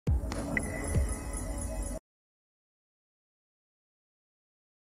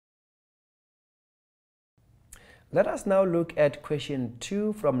Let us now look at question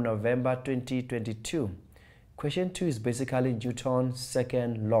 2 from November 2022. Question 2 is basically Newton's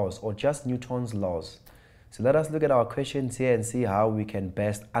second laws, or just Newton's laws. So let us look at our questions here and see how we can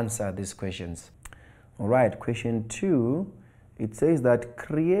best answer these questions. Alright, question 2, it says that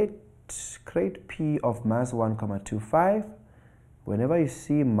create P of mass 1,25. Whenever you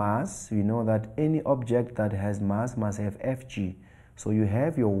see mass, you know that any object that has mass must have Fg. So you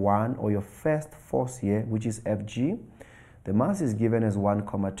have your 1 or your first force here, which is Fg. The mass is given as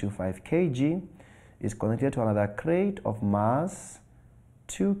 1,25 kg. Is connected to another crate of mass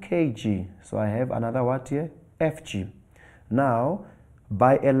 2 kg. So I have another what here? Fg. Now,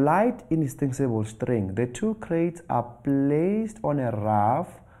 by a light inextensible string, the two crates are placed on a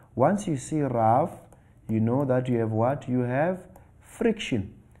raft. Once you see raft, you know that you have what? You have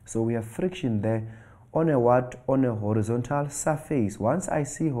friction. So we have friction there on a what? On a horizontal surface. Once I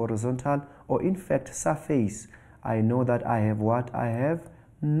see horizontal, or in fact surface, I know that I have what? I have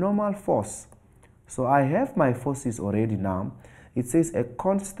normal force. So I have my forces already now. It says a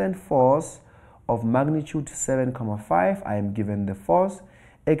constant force of magnitude 7,5. I am given the force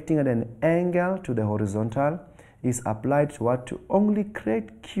acting at an angle to the horizontal is applied to what? To only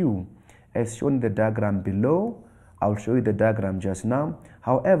crate Q, as shown in the diagram below. I'll show you the diagram just now.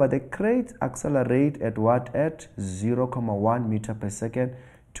 However, the crates accelerate at what? At 0,1 meter per second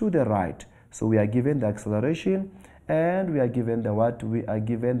to the right. So we are given the acceleration and we are given the what? We are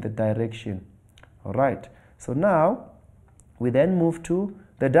given the direction. All right. So now we then move to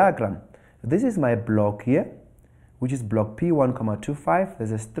the diagram. This is my block here, which is block P 1,25.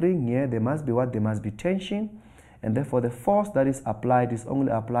 There's a string here. There must be what? There must be tension. And therefore the force that is applied is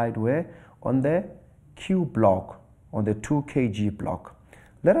only applied where? On the Q block, on the 2 kg block.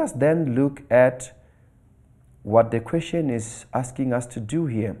 Let us then look at what the question is asking us to do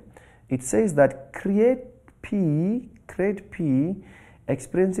here. It says that crate P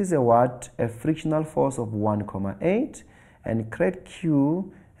experiences a what? A frictional force of 1,8, and crate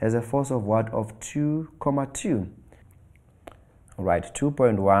Q has a force of what? Of 2,2. Alright,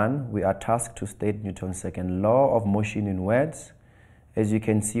 2.1, we are tasked to state Newton's second law of motion in words. As you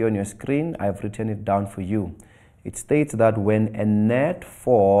can see on your screen, I've written it down for you. It states that when a net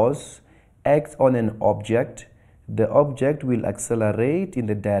force acts on an object, the object will accelerate in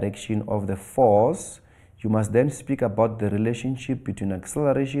the direction of the force. You must then speak about the relationship between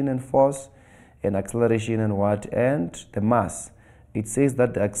acceleration and force, and acceleration and what? And the mass. It says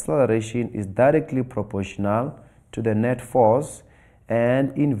that the acceleration is directly proportional to the net force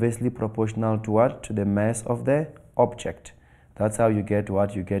and inversely proportional to what? To the mass of the object. That's how you get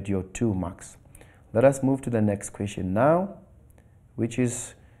what? You get your 2 marks. Let us move to the next question now, which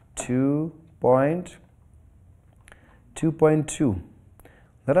is 2.2.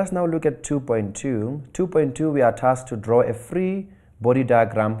 Let us now look at 2.2. 2.2, we are tasked to draw a free body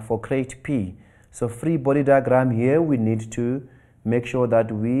diagram for crate P. So free body diagram here, we need to make sure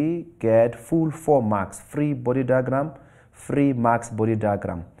that we get full 4 marks. Free body diagram, free marks body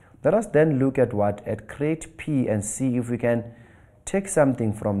diagram. Let us then look at what? At crate P and see if we can take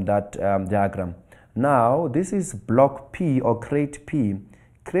something from that diagram. Now, this is block P or crate P.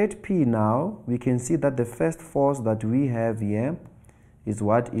 Crate P now, we can see that the first force that we have here is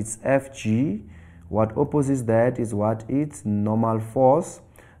what? It's Fg. What opposes that is what? It's normal force.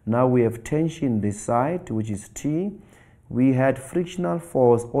 Now we have tension this side, which is T. We had frictional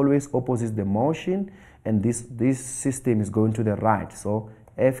force always opposes the motion, and this system is going to the right. So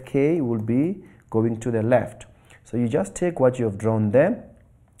Fk will be going to the left. So you just take what you have drawn there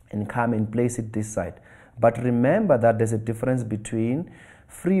and come and place it this side. But remember that there's a difference between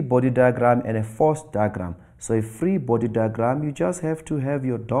free body diagram and a force diagram. So a free body diagram, you just have to have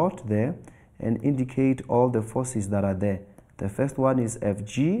your dot there and indicate all the forces that are there. The first one is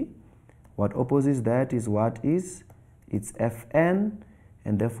Fg. What opposes that is what is? It's Fn,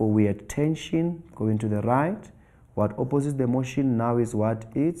 and therefore we had tension going to the right. What opposes the motion now is what?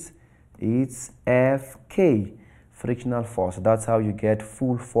 It's Fk, frictional force. That's how you get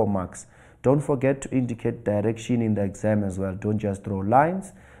full 4 marks. Don't forget to indicate direction in the exam as well. Don't just draw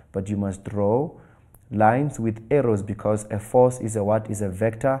lines, but you must draw lines with arrows, because a force is a what? Is a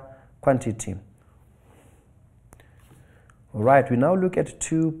vector quantity. Alright, we now look at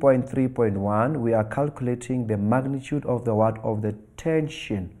 2.3.1. We are calculating the magnitude of the what? Of the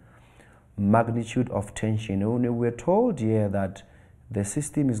tension. Magnitude of tension. We're told here that the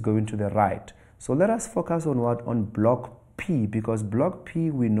system is going to the right. So let us focus on what? On block P, because block P,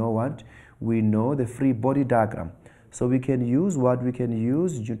 we know what? We know the free body diagram. So we can use what? We can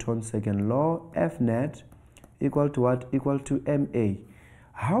use Newton's second law, F net equal to what? Equal to ma.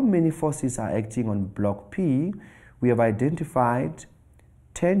 How many forces are acting on block P? we have identified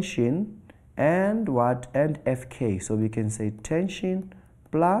tension and what? And Fk. So we can say tension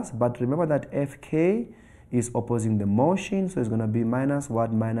plus, but remember that Fk is opposing the motion, so it's going to be minus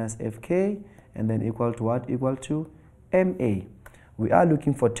what? Minus Fk, and then equal to what? Equal to Ma. We are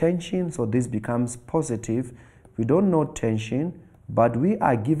looking for tension, so this becomes positive. We don't know tension, but we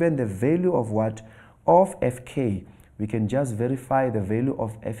are given the value of what? Of Fk. We can just verify the value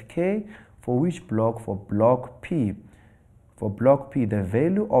of Fk for which block? For block P. For block P, the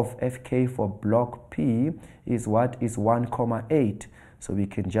value of Fk for block P is what? Is 1,8. So we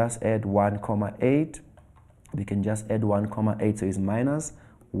can just add 1,8. We can just add 1,8. So it's minus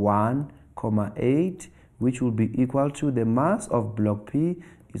 1,8, which will be equal to the mass of block P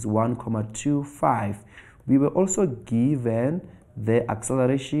is 1,25. We were also given the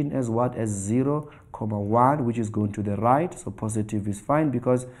acceleration as what? As 0,1, which is going to the right. So positive is fine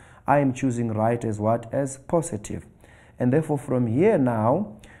because I am choosing right as what? As positive. And therefore from here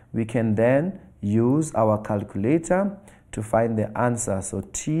now, we can then use our calculator to find the answer. So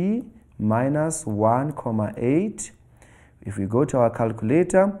T minus 1,8. If we go to our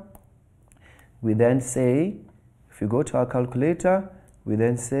calculator, we then say, if we go to our calculator, we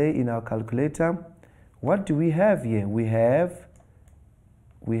then say in our calculator, what do we have here? We have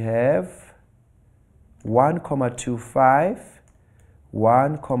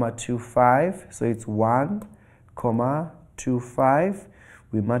 1,25, so it's 1,25.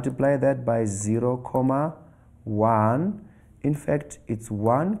 We multiply that by 0,1. In fact, it's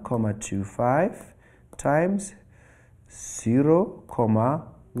 1,25 times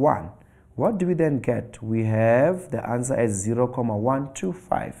 0,1. What do we then get? We have the answer as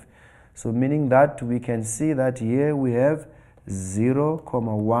 0,125. So meaning that we can see that here we have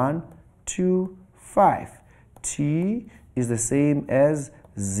 0,125. T is the same as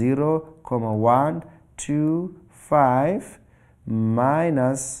 0,125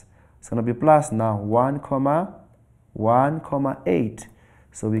 minus, it's going to be plus now, 1,8.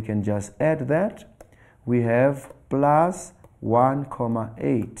 So we can just add that. We have plus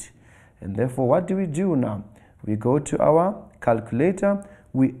 1,8. And therefore, what do we do now? We go to our calculator.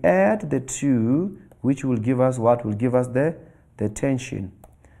 We add the two, which will give us what? Will give us the tension.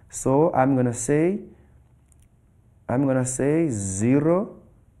 So I'm going to say 0.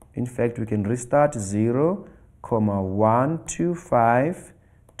 In fact, we can restart 0,125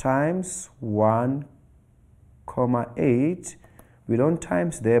 times 1,8. We don't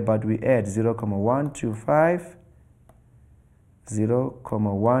times there, but we add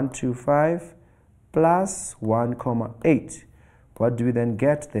 0,125 plus 1,8. What do we then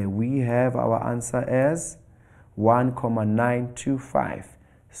get there? We have our answer as 1,925.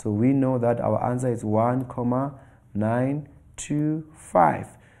 So we know that our answer is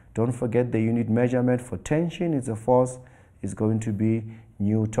 1,925. Don't forget the unit measurement for tension. It's a force, is going to be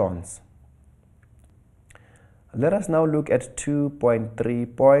newtons. Let us now look at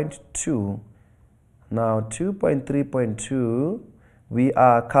 2.3.2. Now 2.3.2, we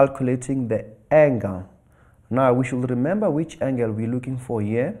are calculating the angle. Now we should remember which angle we're looking for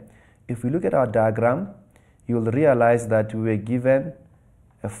here. If we look at our diagram, you will realize that we were given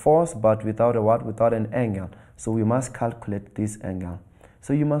a force but without a what? Without an angle. So we must calculate this angle.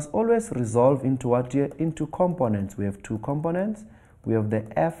 So you must always resolve into what here? Into components. We have two components. We have the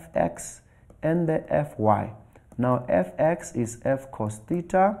fx and the fy. Now fx is f cos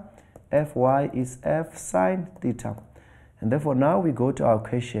theta, fy is f sine theta. And therefore now we go to our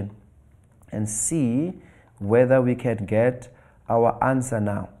question and see whether we can get our answer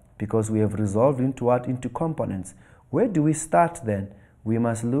now, because we have resolved into what? Into components. Where do we start then? We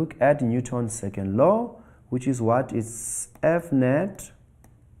must look at Newton's second law, which is what? It's F net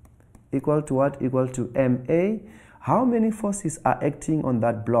equal to what? Equal to ma. How many forces are acting on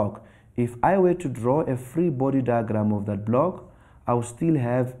that block? If I were to draw a free body diagram of that block, I will still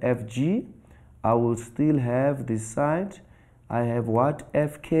have Fg, I will still have this side, I have what?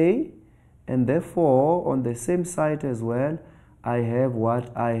 Fk, and therefore on the same side as well, I have what?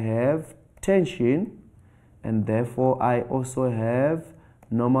 I have tension, and therefore I also have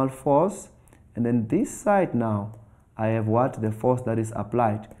normal force. And then this side now, I have what? The force that is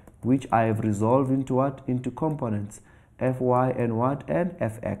applied, which I have resolved into what? Into components, Fy and what? And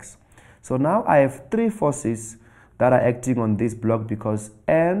Fx. So now I have three forces that are acting on this block, because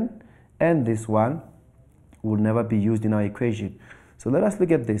N and this one will never be used in our equation. So let us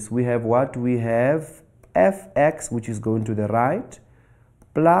look at this. We have what? We have Fx, which is going to the right,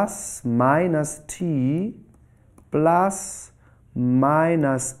 plus minus T plus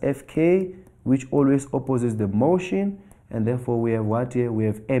minus Fk, which always opposes the motion, and therefore we have what here? We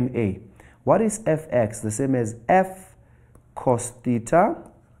have Ma. What is fx? The same as f cos theta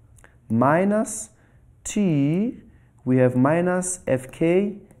minus t, we have minus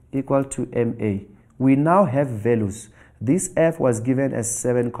fk equal to ma. We now have values. This f was given as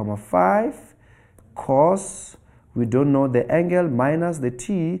 7,5 cos, we don't know the angle, minus the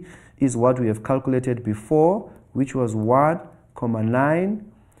t is what we have calculated before, which was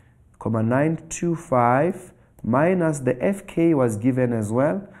 1,925, minus the fk was given as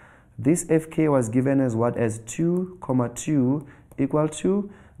well. This fk was given as what? As 2,2 equal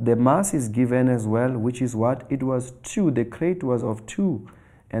to, the mass is given as well, which is what? It was 2. The crate was of 2.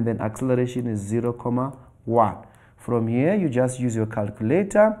 And then acceleration is 0,1. From here, you just use your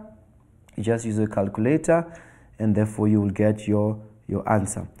calculator. And therefore you will get your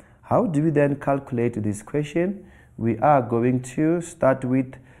answer. How do we then calculate this question? We are going to start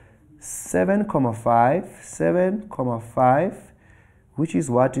with 7,5, which is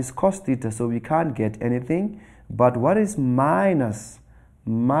what is cos theta, so we can't get anything. But what is minus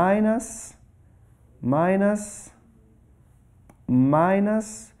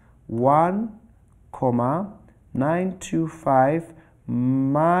 1,925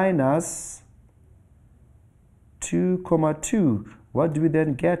 minus 2,2. What do we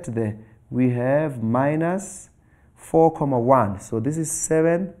then get there? We have minus 4,1. So this is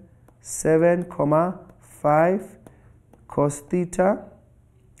 7,5 cos theta.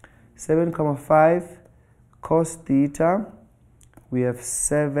 7,5 cos theta. We have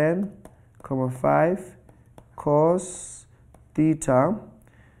 7,5 cos theta,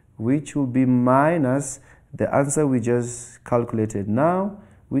 which will be minus the answer we just calculated now,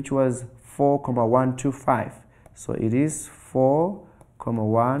 which was 4,125. So it is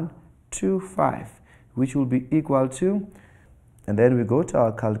 4,125, which will be equal to, and then we go to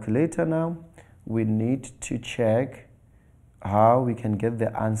our calculator now. We need to check how we can get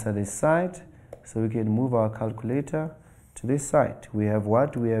the answer this side. So we can move our calculator to this side. We have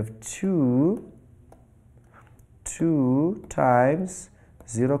what? We have 2 times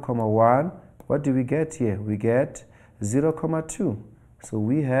 0,1. What do we get here? We get 0,2. So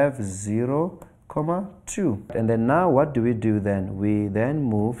we have 0,2. And then now what do we do then? We then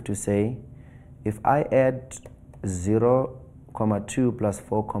move to say, if I add 0,2 plus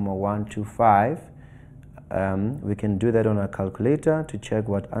 4,125, we can do that on our calculator to check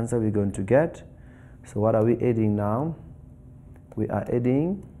what answer we're going to get. So what are we adding now? We are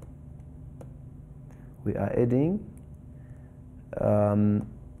adding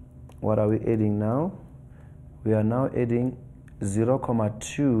what are we adding now? We are now adding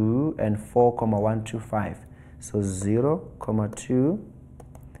 0,2 and 4,125. So 0,2,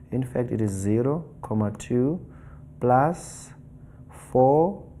 in fact it is 0,2 plus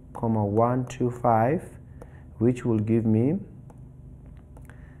 4,125, which will give me,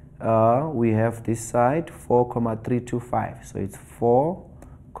 we have this side 4,325. So it's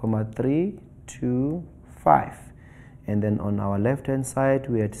 4,325. And then on our left hand side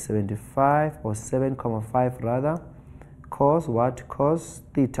we had 75 or 7,5 rather, cos what? Cos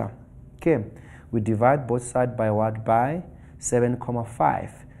theta. Okay, we divide both sides by what? By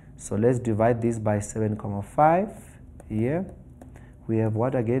 7,5. So let's divide this by 7,5 here. We have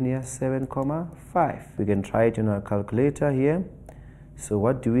what again here? 7,5. We can try it in our calculator here. So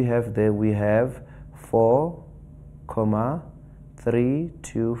what do we have there? We have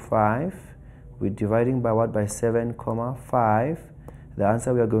 4,325. We're dividing by what? By 7,5. The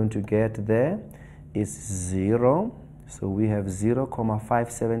answer we are going to get there is 0. So we have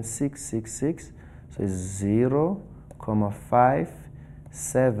 0,57666. So it's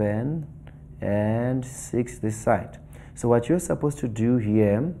 0,57 and 6 this side. So what you're supposed to do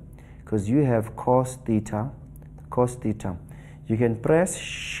here, because you have cos theta, you can press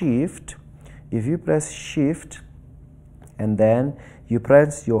shift. If you press shift and then you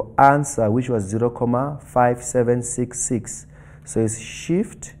press your answer, which was 0,5766. So it's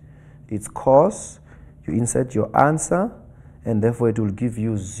shift, it's cos, you insert your answer, and therefore it will give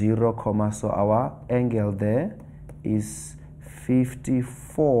you 0, so our angle there is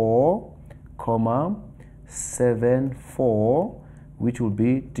 54,74, which will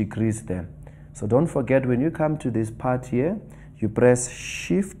be degrees there. So don't forget, when you come to this part here, you press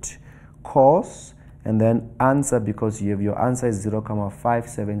shift, cos, and then answer, because you have your answer is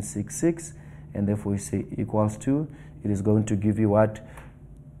 0,5766, and therefore you say equals to, it is going to give you what?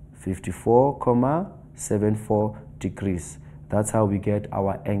 54,74 degrees. That's how we get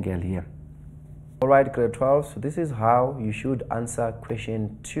our angle here. Alright, grade 12, so this is how you should answer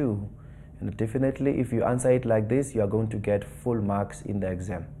question 2. And definitely if you answer it like this, you are going to get full marks in the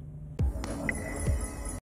exam.